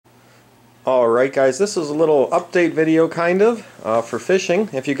Alright guys, this is a little update video kind of for fishing.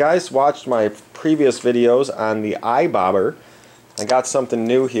 If you guys watched my previous videos on the iBobber, I got something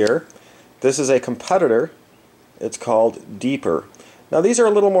new here. This is a competitor. It's called Deeper. Now these are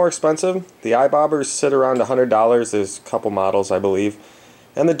a little more expensive. The iBobbers sit around $100. There's a couple models I believe.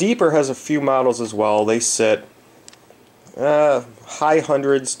 And the Deeper has a few models as well. They sit high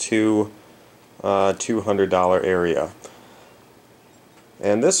hundreds to $200 area.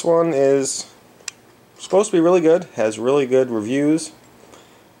 And this one is supposed to be really good, has really good reviews,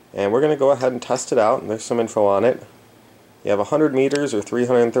 and we're going to go ahead and test it out. There's some info on it. You have 100 meters or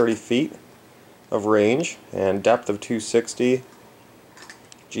 330 feet of range and depth of 260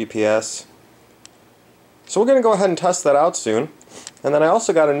 GPS. So we're going to go ahead and test that out soon. And then I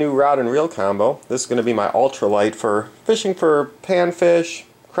also got a new rod and reel combo. This is going to be my ultralight for fishing for panfish,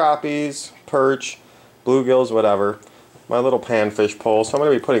 crappies, perch, bluegills, whatever. My little panfish pole. So I'm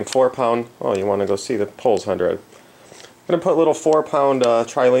going to be putting 4-pound, oh, you want to go see the pole's 100. I'm going to put a little 4-pound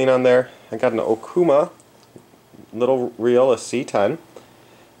trilene on there. I got an Okuma little reel, a C10.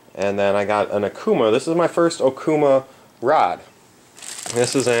 And then I got an Okuma. This is my first Okuma rod.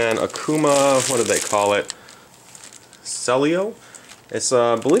 This is an Okuma, what do they call it? Celilo? It's,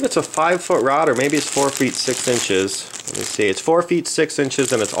 I believe it's a 5-foot rod, or maybe it's 4 feet 6 inches. Let me see. It's 4 feet 6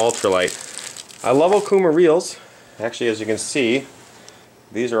 inches and it's ultralight. I love Okuma reels. Actually, as you can see,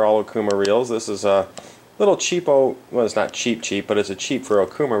 these are all Okuma reels. This is a little cheapo, well, it's not cheap, but it's a cheap for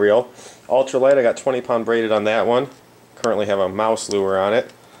Okuma reel. Ultralight, I got 20-pound braided on that one. Currently have a mouse lure on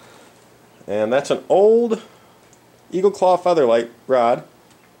it. And that's an old Eagle Claw Featherlight rod.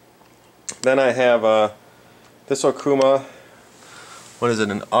 Then I have this Okuma, what is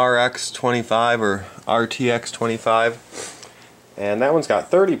it, an RX25 or RTX25. And that one's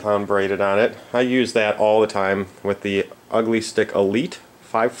got 30-pound braided on it. I use that all the time with the Ugly Stick Elite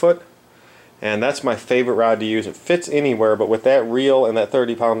 5-foot. And that's my favorite rod to use. It fits anywhere, but with that reel and that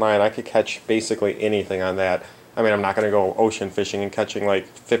 30-pound line, I could catch basically anything on that. I mean, I'm not going to go ocean fishing and catching like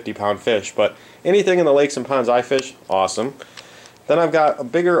 50-pound fish, but anything in the lakes and ponds I fish, awesome. Then I've got a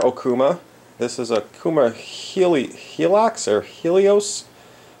bigger Okuma. This is a Okuma Heliox or Helios,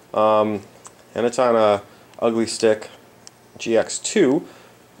 and it's on a Ugly Stick GX2,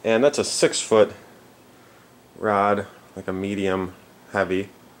 and that's a 6-foot rod, like a medium heavy.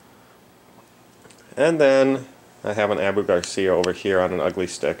 And then I have an Abu Garcia over here on an Ugly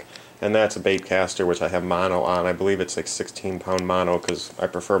Stick, and that's a bait caster which I have mono on. I believe it's like 16-pound mono because I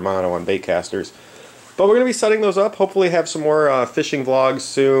prefer mono on bait casters. But we're going to be setting those up, hopefully have some more fishing vlogs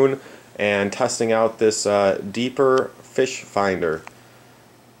soon, and testing out this Deeper fish finder.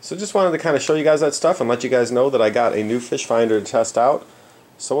 So just wanted to kind of show you guys that stuff and let you guys know that I got a new fish finder to test out.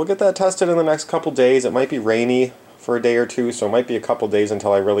 So we'll get that tested in the next couple days. It might be rainy for a day or two, so it might be a couple days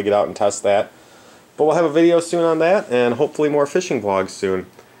until I really get out and test that. But we'll have a video soon on that, and hopefully more fishing vlogs soon.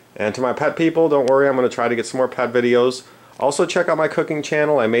 And to my pet people, don't worry, I'm going to try to get some more pet videos. Also check out my cooking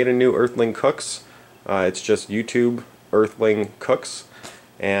channel. I made a new Earthling Cooks. It's just YouTube Earthling Cooks.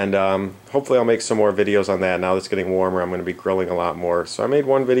 And hopefully I'll make some more videos on that. Now that it's getting warmer, I'm going to be grilling a lot more. So I made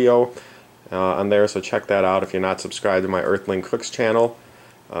one video on there, so check that out. If you're not subscribed to my Earthling Cooks channel,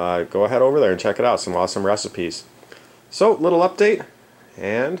 go ahead over there and check it out. Some awesome recipes. So, little update.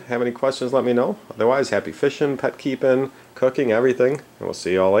 And have any questions, let me know. Otherwise, happy fishing, pet keeping, cooking, everything. And we'll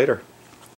see you all later.